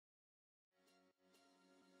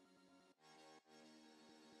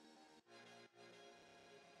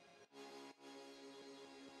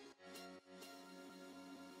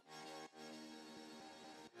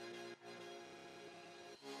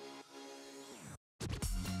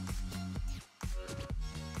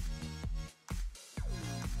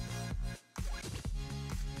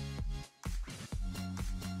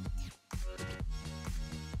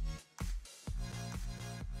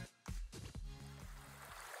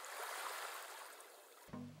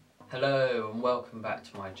Hello and welcome back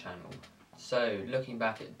to my channel. So looking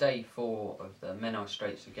back at day 4 of the Menai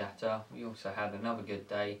Straits Regatta, we also had another good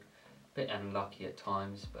day, a bit unlucky at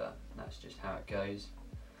times but that's just how it goes.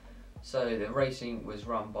 So the racing was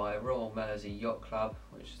run by Royal Mersey Yacht Club,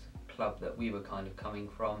 which is the club that we were kind of coming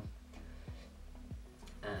from,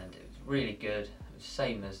 and it was really good. It was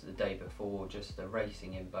same as the day before, just the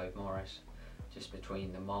racing in Beaumaris, just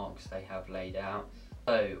between the marks they have laid out.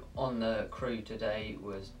 So on the crew today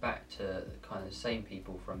was back to the kind of same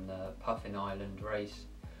people from the Puffin Island race.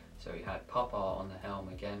 So we had Papa on the helm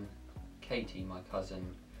again, Katie, my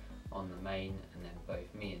cousin, on the main, and then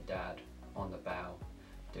both me and Dad on the bow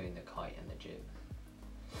doing the kite and the jib.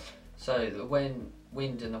 So the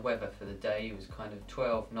wind and the weather for the day was kind of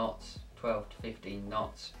 12 knots, 12 to 15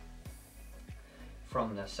 knots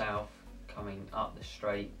from the south coming up the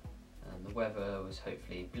strait, and the weather was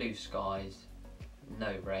hopefully blue skies,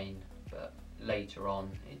 no rain, but later on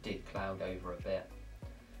it did cloud over a bit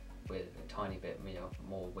with a tiny bit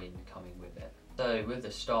more wind coming with it. So with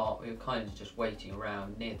the start we were kind of just waiting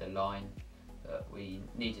around near the line, but we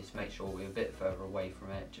needed to make sure we were a bit further away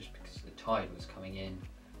from it just because the tide was coming in,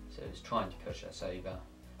 so it was trying to push us over,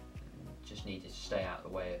 and just needed to stay out of the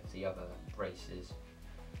way of the other races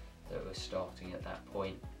that were starting at that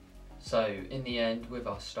point. So in the end, with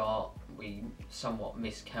our start, we somewhat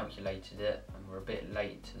miscalculated it and we're a bit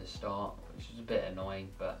late to the start, which was a bit annoying,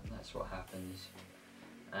 but that's what happens.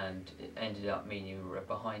 And it ended up meaning we were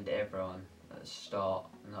behind everyone at the start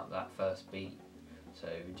and up that first beat. So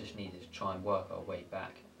we just needed to try and work our way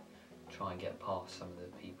back, try and get past some of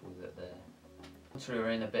the people that there. Once we were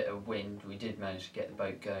in a bit of wind, we did manage to get the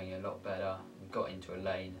boat going a lot better. We got into a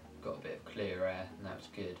lane, got a bit of clear air, and that was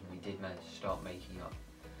good. And we did manage to start making up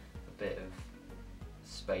bit of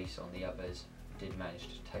space on the others. We did manage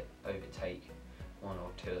to overtake one or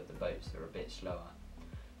two of the boats that were a bit slower,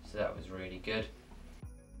 so that was really good.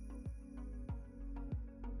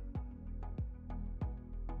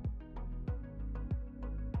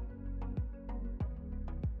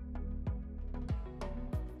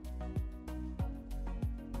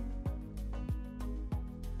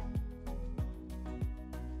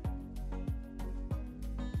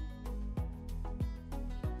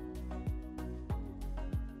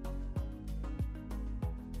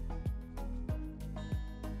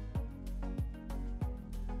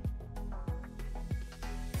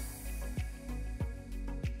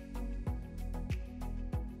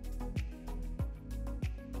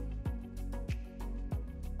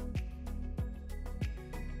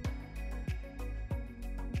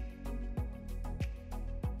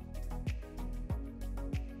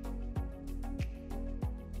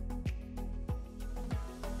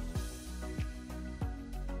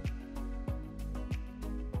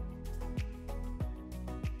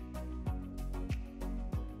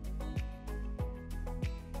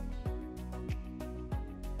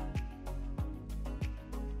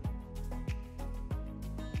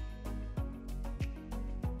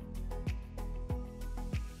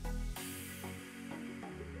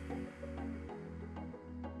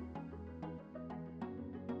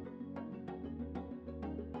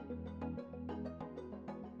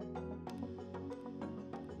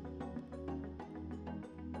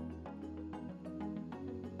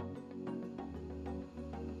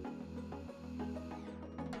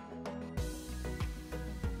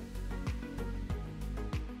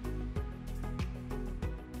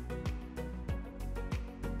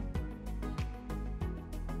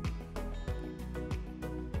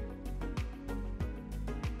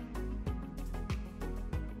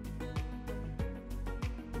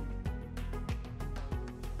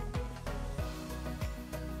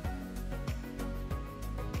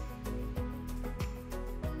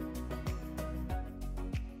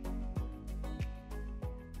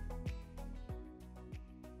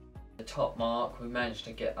 The top mark, we managed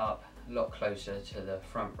to get up a lot closer to the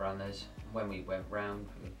front runners. When we went round,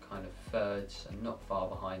 we were kind of thirds and not far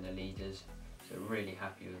behind the leaders, so really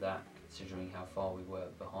happy with that considering how far we were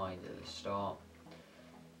behind at the start.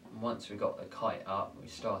 And once we got the kite up, we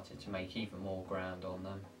started to make even more ground on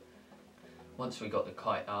them. Once we got the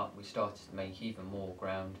kite up, we started to make even more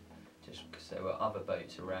ground just because there were other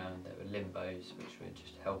boats around. There were limbos which were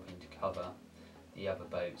just helping to cover the other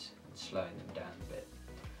boats and slowing them down a bit.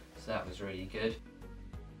 So that was really good.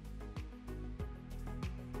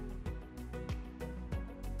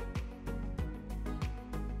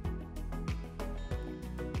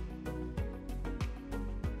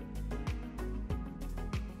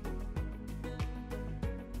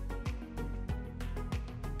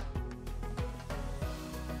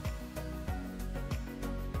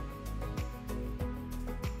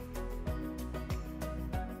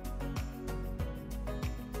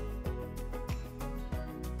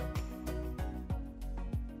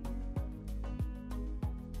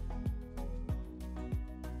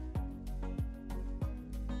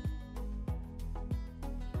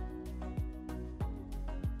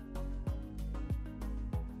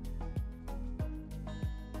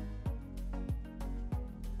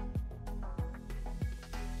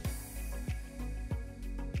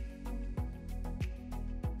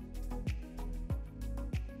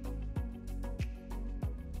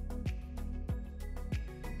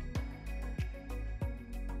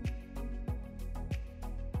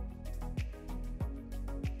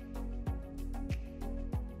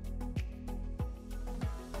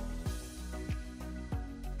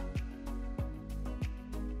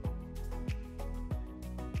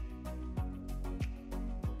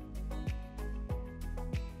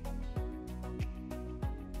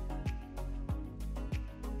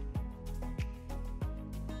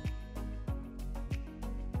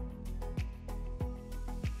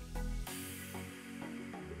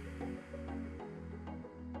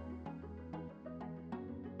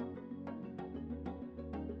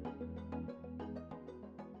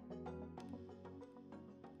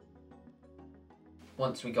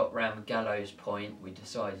 Once we got round Gallows Point, we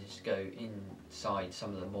decided to go inside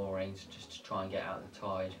some of the moorings just to try and get out of the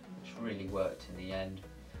tide, which really worked in the end,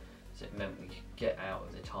 as it meant we could get out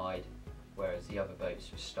of the tide, whereas the other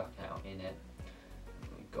boats were stuck out in it.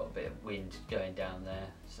 We got a bit of wind going down there,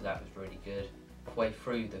 so that was really good. Halfway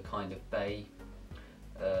through the kind of bay,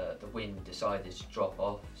 the wind decided to drop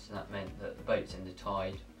off, so that meant that the boats in the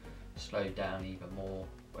tide slowed down even more,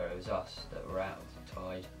 whereas us that were out of the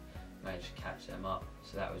tide managed to catch them up.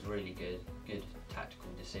 So that was really good tactical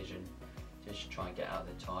decision, just to try and get out of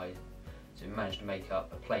the tide. So we managed to make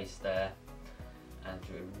up a place there, and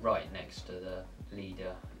we were right next to the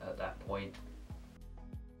leader at that point.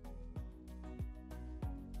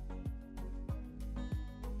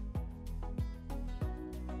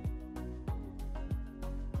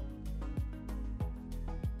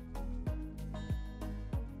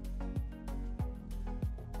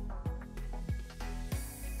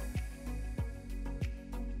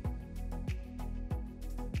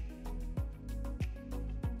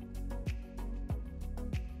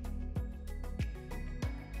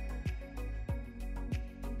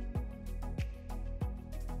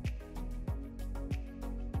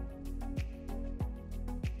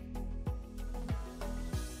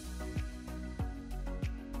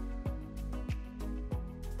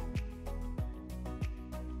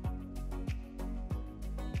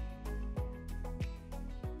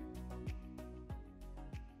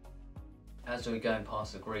 As we were going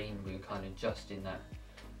past the green, we were kind of just in that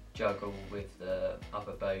juggle with the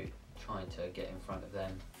other boat, trying to get in front of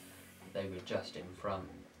them. They were just in front.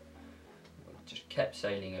 We just kept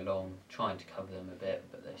sailing along, trying to cover them a bit,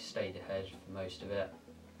 but they stayed ahead for most of it.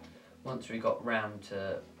 Once we got round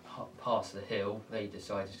to past the hill, they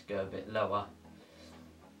decided to go a bit lower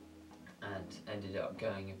and ended up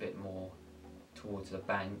going a bit more towards the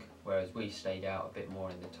bank, whereas we stayed out a bit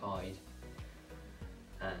more in the tide.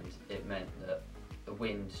 And it meant that the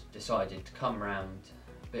wind decided to come round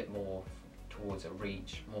a bit more towards a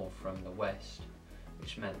reach, more from the west,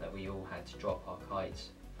 which meant that we all had to drop our kites.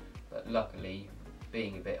 But luckily,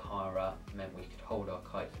 being a bit higher up meant we could hold our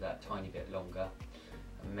kite for that tiny bit longer,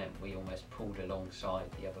 and meant we almost pulled alongside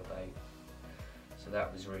the other boat. So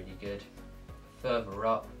that was really good. Further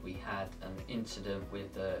up, we had an incident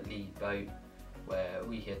with the lead boat where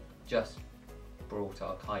we had just brought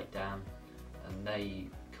our kite down, and they,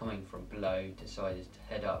 coming from below, decided to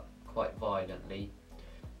head up quite violently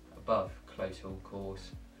above close haul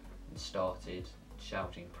course and started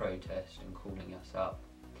shouting protest and calling us up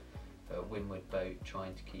for a windward boat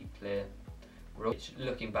trying to keep clear.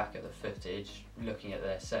 Looking back at the footage, looking at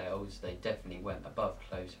their sails, they definitely went above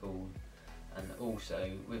close haul, and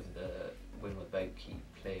also with the windward boat keep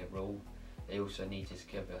clear rule, they also needed to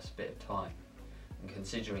give us a bit of time. And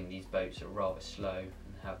considering these boats are rather slow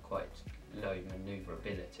and have quite low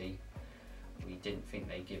manoeuvrability, we didn't think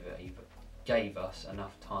they gave us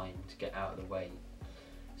enough time to get out of the way.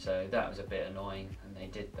 So that was a bit annoying, and they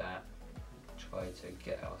did that, tried to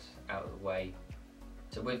get us out of the way.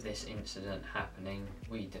 So with this incident happening,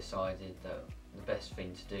 we decided that the best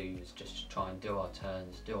thing to do was just to try and do our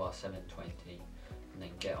turns, do our 720, and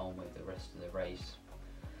then get on with the rest of the race.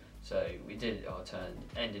 So we did our turn,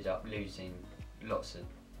 ended up losing lots of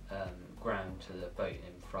ground to the boat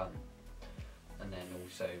in front, and then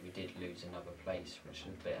also we did lose another place, which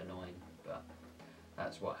was a bit annoying, but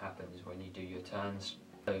that's what happens when you do your turns.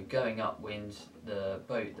 So going upwind, the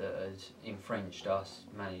boat that had infringed us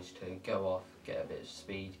managed to go off, get a bit of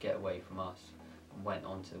speed, get away from us, and went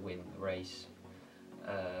on to win the race.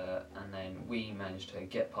 And then we managed to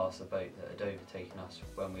get past the boat that had overtaken us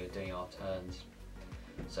when we were doing our turns.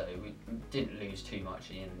 So we didn't lose too much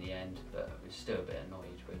in the end, but we were still a bit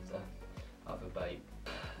annoyed with the other boat.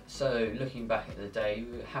 So looking back at the day,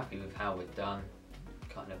 we were happy with how we'd done.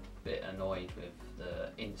 Kind of a bit annoyed with the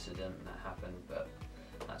incident that happened, but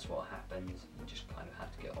that's what happened. You just kind of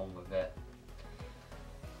had to get on with it.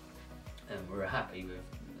 And we were happy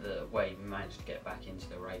with the way we managed to get back into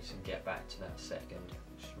the race and get back to that second,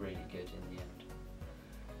 which was really good in the end.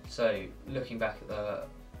 So looking back at the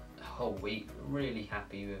whole week, really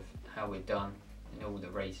happy with how we've done in all the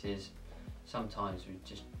races. Sometimes we've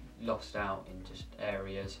just lost out in just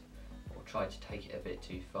areas, or tried to take it a bit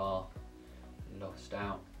too far and lost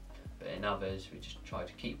out, but in others we just tried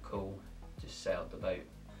to keep cool, just sailed the boat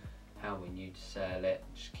how we knew to sail it,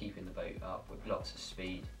 just keeping the boat up with lots of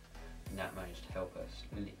speed, and that managed to help us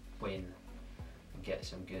win and get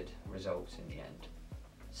some good results in the end.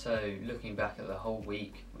 So looking back at the whole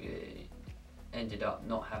week, we ended up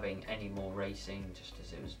not having any more racing just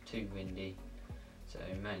as it was too windy, so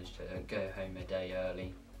we managed to go home a day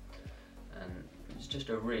early, and it was just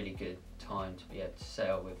a really good time to be able to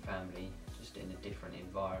sail with family, just in a different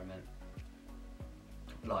environment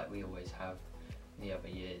like we always have in the other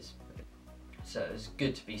years. So it was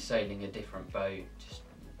good to be sailing a different boat, just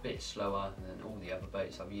a bit slower than all the other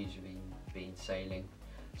boats I've usually been sailing,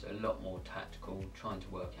 so a lot more tactical, trying to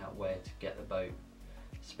work out where to get the boat,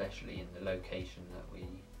 especially in the location that we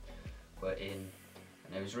were in.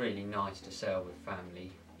 And it was really nice to sail with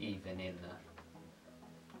family, even in the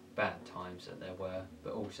bad times that there were,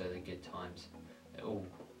 but also the good times. It all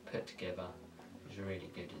put together. It was really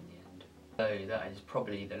good in the end. So that is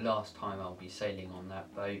probably the last time I'll be sailing on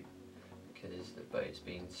that boat, because the boat's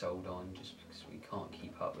being sold on just because we can't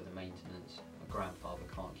keep up with the maintenance. My grandfather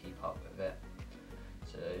can't keep up with it.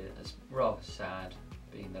 So it's rather sad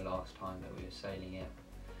being the last time that we were sailing it,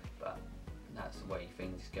 but that's the way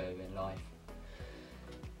things go in life.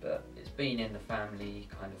 But it's been in the family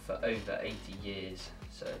kind of for over 80 years,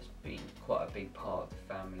 so it's been quite a big part of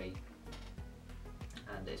the family.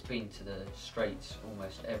 And it's been to the Straits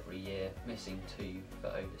almost every year, missing 2 for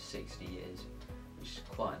over 60 years, which is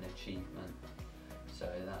quite an achievement. So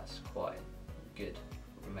that's quite good.